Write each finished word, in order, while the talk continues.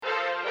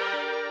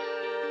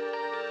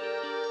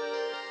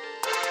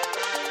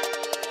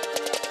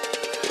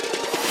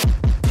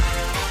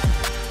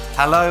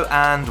Hello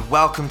and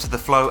welcome to the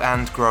Flow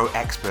and Grow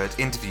Expert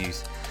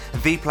Interviews,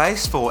 the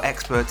place for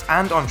experts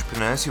and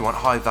entrepreneurs who want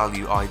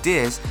high-value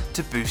ideas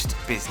to boost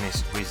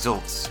business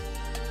results.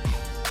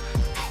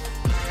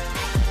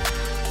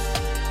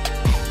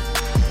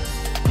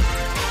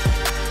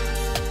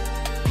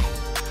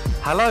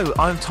 Hello,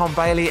 I'm Tom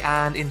Bailey,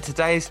 and in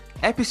today's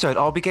episode,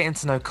 I'll be getting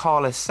to know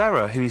Carla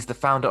Serra, who is the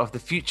founder of the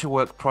Future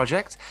Work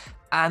Project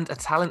and a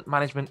talent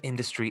management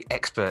industry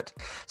expert.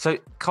 So,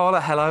 Carla,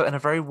 hello, and a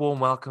very warm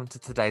welcome to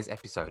today's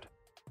episode.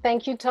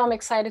 Thank you, Tom.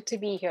 Excited to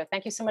be here.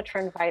 Thank you so much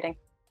for inviting.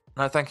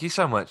 No, thank you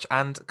so much.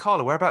 And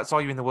Carla, whereabouts are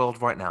you in the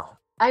world right now?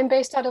 I'm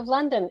based out of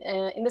London,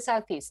 in the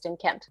southeast, in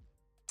Kent.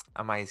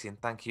 Amazing,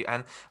 thank you.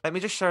 And let me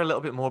just share a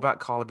little bit more about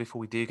Carla before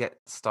we do get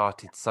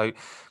started. So,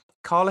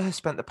 Carla has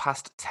spent the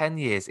past 10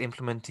 years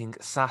implementing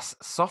SaaS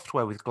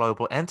software with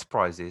global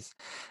enterprises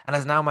and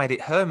has now made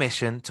it her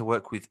mission to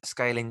work with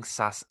scaling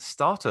SaaS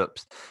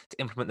startups to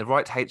implement the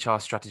right HR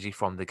strategy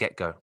from the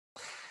get-go.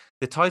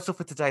 The title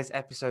for today's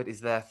episode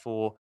is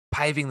therefore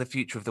Paving the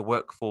Future of the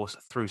Workforce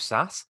Through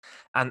SaaS,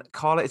 and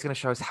Carla is going to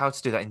show us how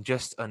to do that in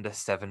just under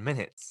 7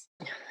 minutes.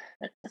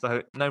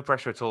 So no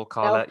pressure at all,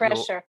 Carla. No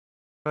pressure.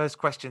 Your first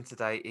question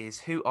today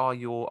is, who are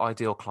your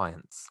ideal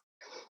clients?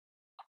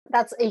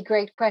 That's a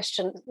great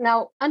question.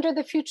 Now, under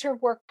the Future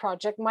Work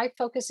Project, my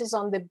focus is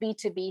on the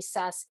B2B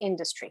SaaS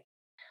industry.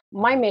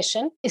 My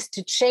mission is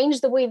to change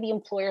the way the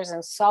employers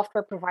and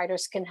software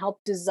providers can help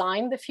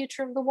design the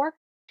future of the work.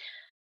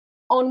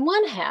 On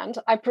one hand,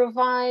 I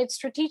provide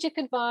strategic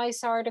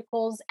advice,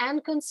 articles,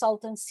 and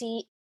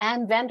consultancy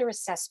and vendor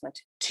assessment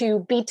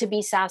to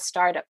B2B SaaS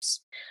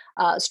startups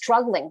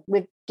struggling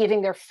with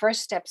giving their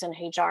first steps in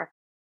HR.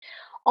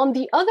 On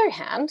the other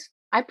hand,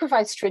 I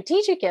provide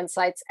strategic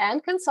insights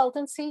and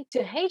consultancy to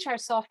HR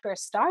software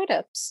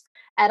startups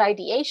at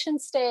ideation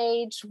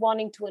stage,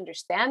 wanting to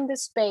understand the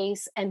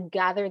space and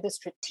gather the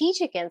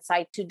strategic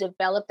insight to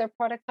develop their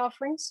product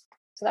offerings.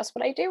 So that's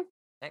what I do.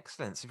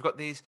 Excellent. So you've got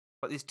these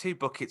two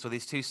buckets or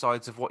these two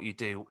sides of what you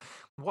do.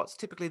 What's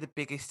typically the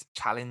biggest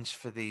challenge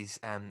for these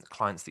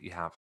clients that you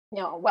have?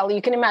 Well,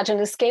 you can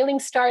imagine a scaling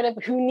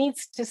startup who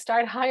needs to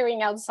start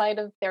hiring outside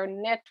of their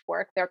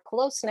network, their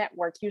close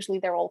network, usually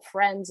they're all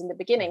friends in the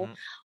beginning,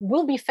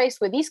 will be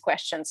faced with these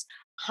questions.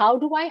 How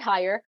do I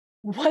hire?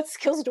 What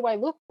skills do I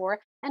look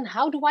for? And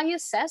how do I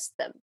assess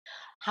them?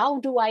 How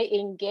do I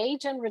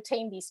engage and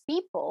retain these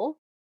people?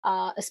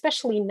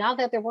 Especially now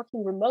that they're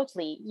working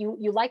remotely,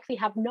 you likely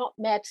have not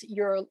met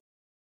your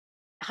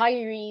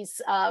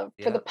hirees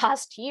for the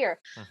past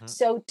year.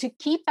 So to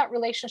keep that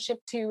relationship,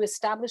 to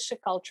establish a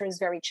culture is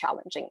very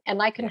challenging,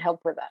 and I can help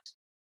with that.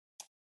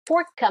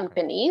 For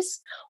companies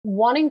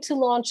wanting to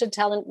launch a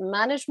talent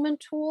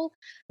management tool,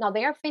 now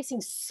they are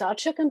facing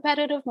such a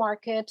competitive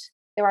market.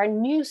 There are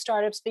new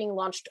startups being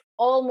launched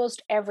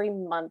almost every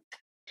month.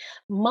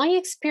 My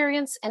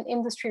experience and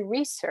industry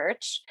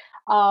research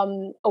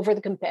over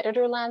the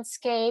competitor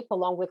landscape,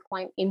 along with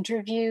client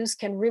interviews,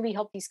 can really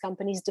help these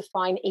companies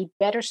define a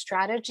better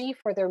strategy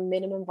for their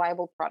minimum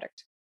viable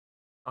product.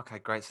 Okay,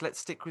 great. So let's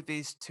stick with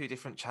these two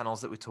different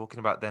channels that we're talking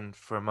about then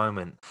for a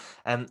moment.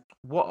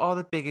 What are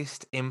the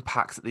biggest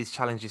impacts that these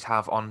challenges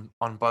have on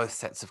both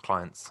sets of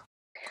clients?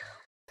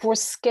 For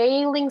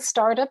scaling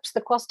startups, the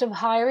cost of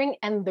hiring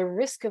and the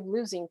risk of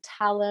losing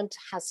talent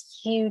has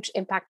huge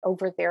impact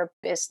over their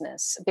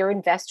business. Their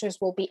investors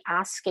will be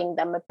asking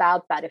them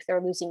about that. If they're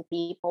losing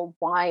people,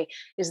 why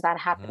is that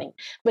happening?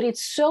 But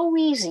it's so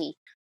easy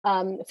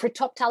for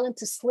top talent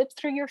to slip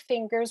through your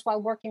fingers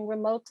while working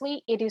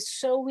remotely. It is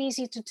so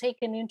easy to take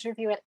an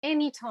interview at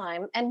any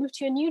time and move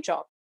to a new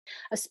job,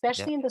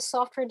 especially in the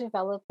software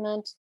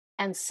development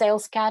and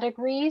sales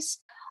categories.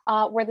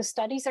 Where the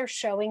studies are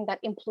showing that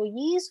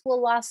employees will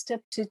last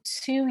up to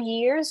 2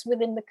 years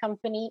within the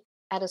company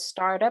at a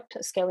startup,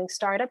 a scaling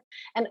startup,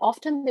 and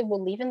often they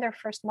will leave in their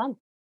first month.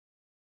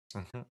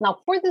 Now,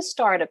 for the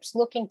startups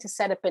looking to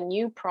set up a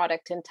new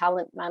product in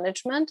talent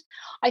management,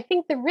 I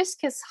think the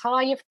risk is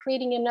high of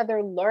creating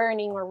another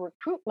learning or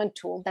recruitment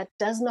tool that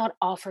does not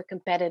offer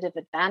competitive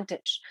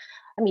advantage.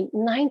 I mean,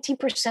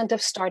 90%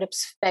 of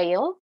startups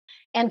fail.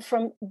 And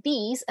from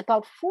these,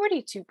 about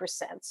 42%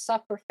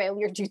 suffer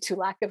failure due to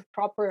lack of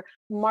proper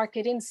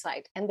market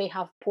insight, and they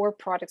have poor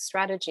product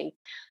strategy.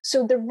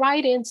 So the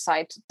right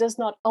insight does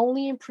not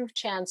only improve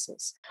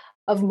chances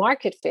of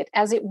market fit,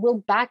 as it will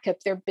back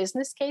up their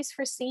business case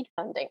for seed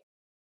funding.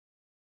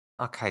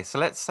 Okay, so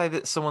let's say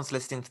that someone's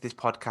listening to this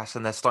podcast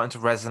and they're starting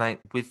to resonate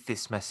with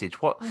this message.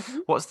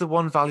 What's the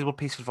one valuable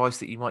piece of advice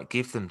that you might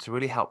give them to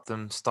really help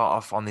them start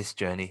off on this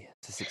journey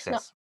to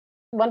success?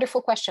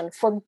 Wonderful question.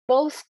 For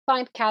both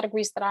client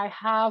categories that I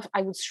have,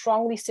 I would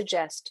strongly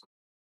suggest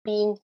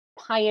being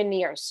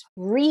pioneers,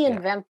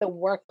 reinvent the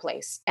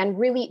workplace, and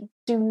really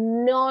do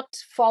not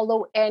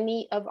follow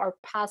any of our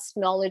past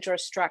knowledge or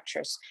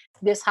structures.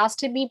 This has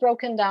to be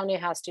broken down. It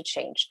has to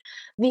change.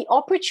 The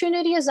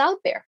opportunity is out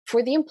there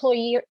for the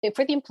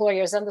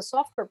employers and the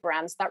software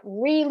brands that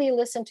really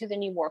listen to the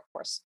new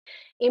workforce.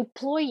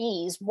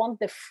 Employees want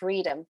the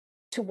freedom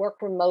to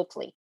work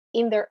remotely.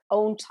 in their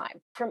own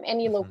time from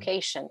any Hmm.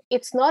 location.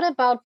 It's not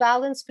about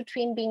balance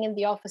between being in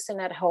the office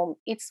and at home,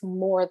 it's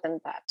more than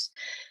that.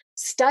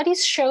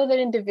 Studies show that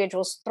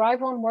individuals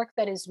thrive on work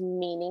that is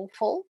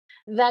meaningful,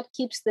 that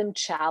keeps them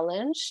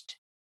challenged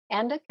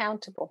and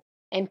accountable.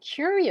 And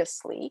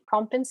curiously,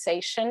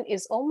 compensation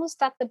is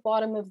almost at the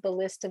bottom of the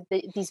list of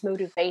these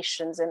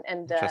motivations and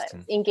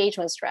Interesting.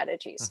 engagement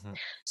strategies. Hmm.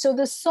 So,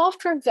 the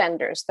software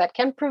vendors that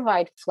can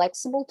provide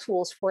flexible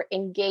tools for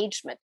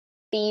engagement,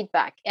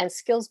 feedback, and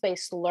skills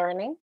based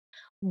learning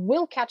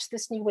will catch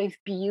this new wave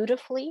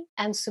beautifully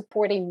and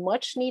support a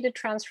much needed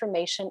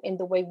transformation in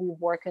the way we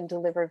work and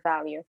deliver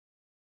value.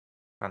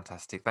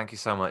 Fantastic. Thank you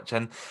so much.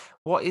 And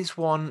what is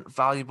one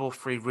valuable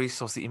free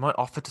resource that you might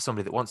offer to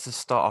somebody that wants to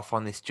start off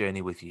on this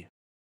journey with you?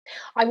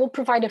 I will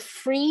provide a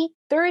free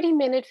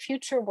 30-minute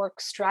future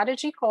work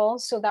strategy call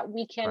so that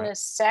we can Right.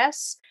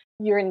 assess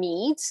your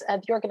needs,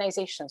 the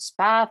organization's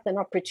path, and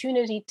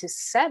opportunity to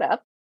set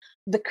up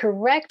the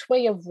correct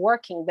way of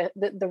working,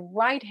 the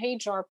right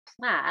HR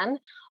plan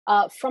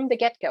from the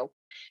get go,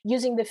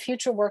 using the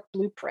future work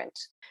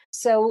blueprint.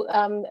 So,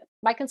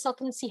 my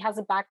consultancy has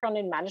a background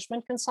in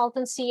management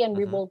consultancy, and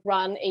we Hmm. will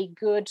run a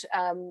good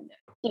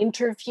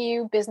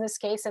interview business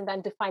case and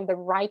then define the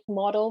right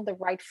model, the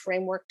right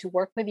framework to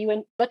work with you,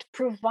 and but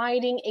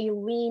providing a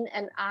lean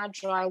and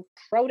agile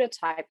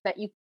prototype that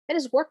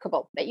is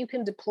workable, that you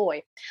can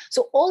deploy.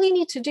 So all you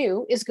need to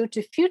do is go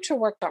to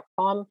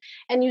futurework.com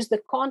and use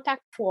the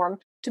contact form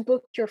to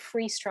book your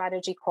free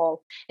strategy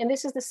call. And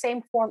this is the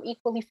same form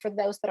equally for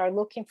those that are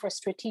looking for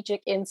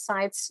strategic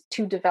insights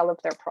to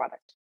develop their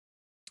product.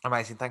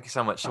 Amazing. Thank you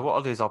so much. So what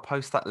I'll do is I'll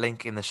post that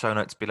link in the show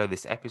notes below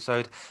this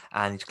episode,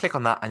 and you just click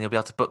on that and you'll be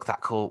able to book that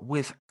call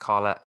with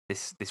Carla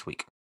this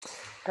week.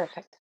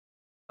 Perfect.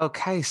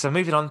 Okay, so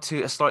moving on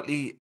to a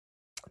slightly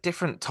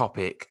different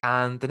topic.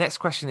 And the next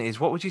question is,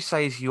 what would you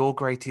say is your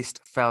greatest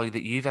failure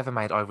that you've ever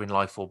made either in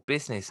life or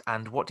business?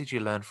 And what did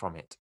you learn from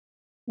it?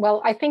 Well,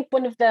 I think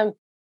one of the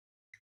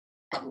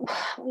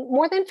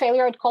more than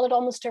failure, I'd call it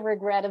almost a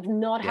regret of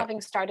not Yeah. having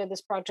started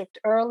this project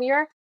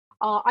earlier.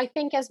 I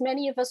think, as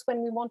many of us,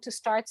 when we want to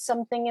start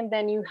something and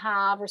then you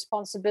have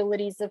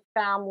responsibilities of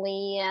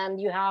family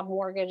and you have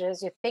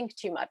mortgages, you think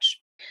too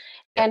much.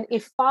 Yeah. And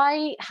if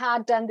I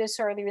had done this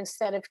earlier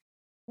instead of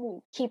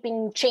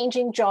keeping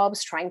changing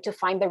jobs, trying to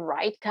find the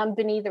right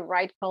company, the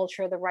right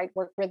culture, the right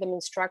work rhythm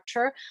and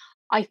structure,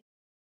 I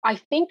I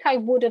think I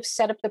would have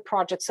set up the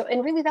project. So,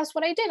 and really, that's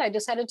what I did. I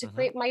decided to Hmm.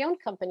 create my own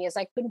company as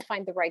I couldn't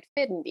find the right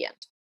fit in the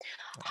end.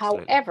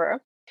 Absolutely.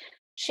 However,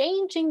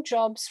 changing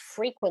jobs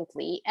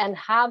frequently and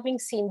having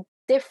seen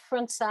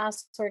different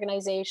SaaS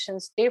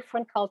organizations,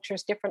 different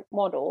cultures, different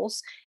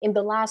models in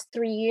the last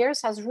 3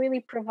 years has really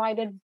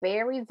provided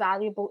very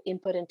valuable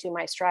input into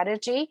my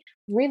strategy,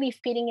 really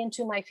feeding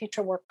into my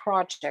future work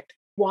project.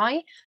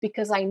 Why?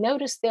 Because I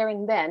noticed there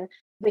and then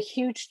the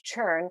huge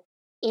churn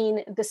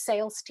in the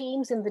sales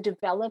teams, in the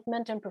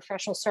development and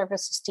professional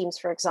services teams,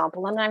 for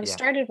example. And I Yeah.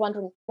 started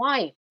wondering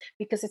why,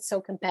 because it's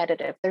so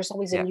competitive. There's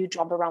always a Yeah. new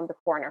job around the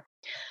corner.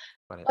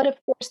 Got it. But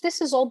of course,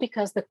 this is all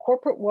because the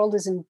corporate world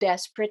is in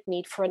desperate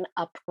need for an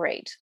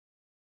upgrade.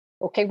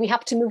 Okay, we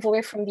have to move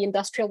away from the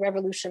industrial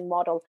revolution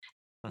model.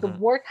 The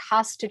Hmm. work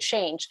has to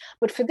change.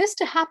 But for this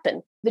to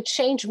happen, the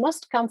change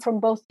must come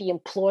from both the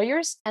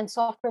employers and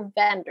software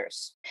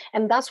vendors.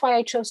 And that's why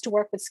I chose to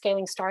work with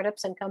scaling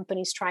startups and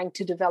companies trying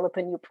to develop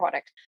a new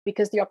product,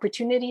 because the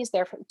opportunity is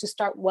there to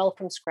start well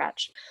from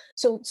scratch.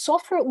 So,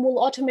 software will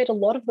automate a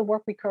lot of the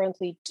work we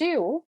currently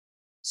do.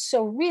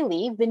 So,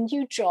 really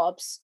new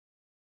jobs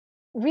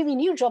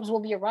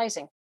will be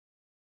arising.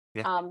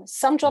 Yeah.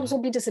 Some jobs Hmm.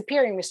 will be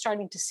disappearing. We're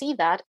starting to see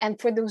that.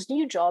 And for those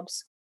new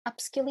jobs,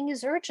 upskilling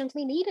is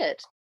urgently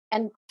needed.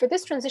 And for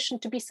this transition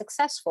to be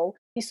successful,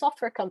 these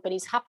software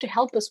companies have to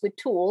help us with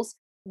tools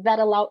that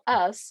allow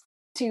us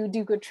to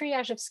do good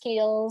triage of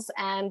skills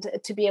and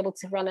to be able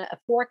to run a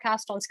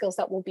forecast on skills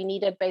that will be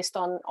needed based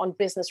on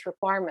business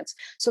requirements.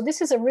 So this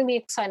is a really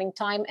exciting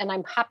time, and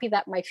I'm happy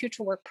that my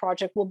future work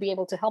project will be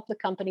able to help the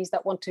companies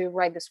that want to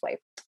ride this wave.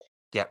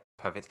 Yeah,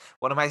 perfect.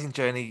 What an amazing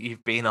journey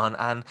you've been on.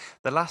 And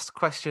the last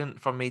question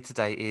from me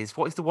today is,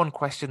 what is the one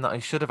question that I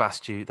should have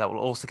asked you that will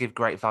also give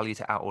great value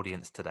to our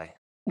audience today?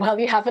 Well,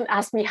 you haven't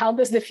asked me, how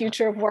does the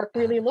future of work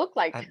really look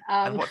like?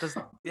 And what does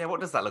yeah,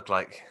 what does that look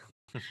like?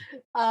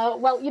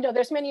 Well,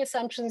 there's many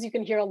assumptions. You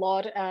can hear a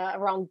lot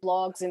around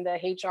blogs in the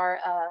HR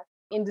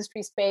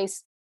industry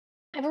space.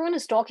 Everyone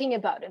is talking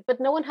about it, but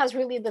no one has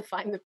really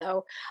defined it,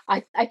 though.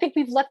 I think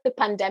we've left the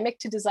pandemic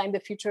to design the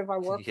future of our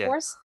Yeah.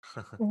 workforce.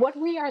 What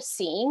we are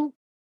seeing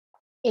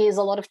is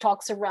a lot of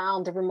talks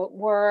around the remote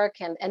work,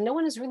 and no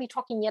one is really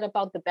talking yet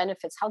about the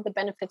benefits, how the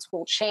benefits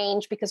will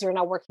change because you're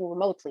now working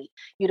remotely.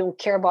 You don't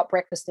care about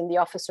breakfast in the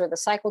office or the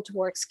cycle to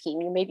work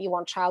scheme. Maybe you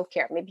want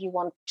childcare, maybe you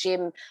want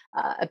gym,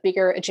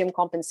 a gym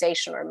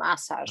compensation or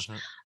massage. Hmm.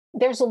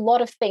 There's a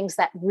lot of things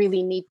that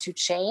really need to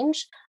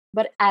change,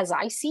 but as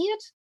I see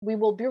it, we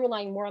will be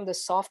relying more on the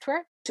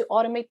software to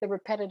automate the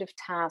repetitive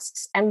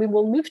tasks, and we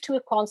will move to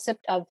a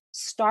concept of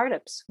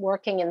startups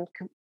working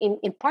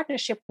in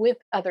partnership with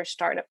other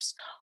startups,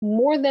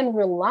 more than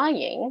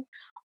relying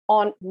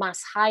on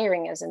mass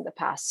hiring as in the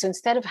past. So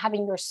instead of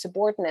having your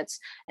subordinates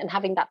and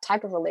having that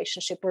type of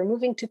relationship, we're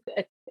moving to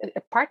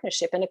a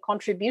partnership and a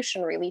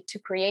contribution really to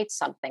create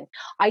something.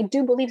 I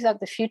do believe that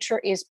the future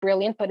is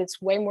brilliant, but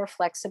it's way more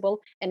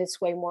flexible and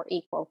it's way more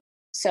equal.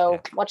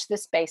 So watch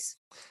this space.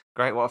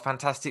 Great. What a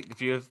fantastic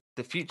view of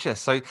the future.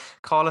 So,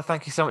 Carla,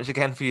 thank you so much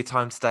again for your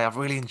time today. I've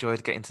really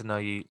enjoyed getting to know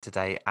you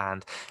today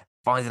and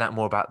finding out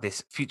more about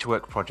this future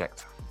work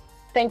project.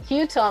 Thank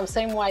you, Tom.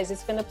 Same wise.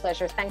 It's been a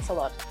pleasure. Thanks a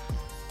lot.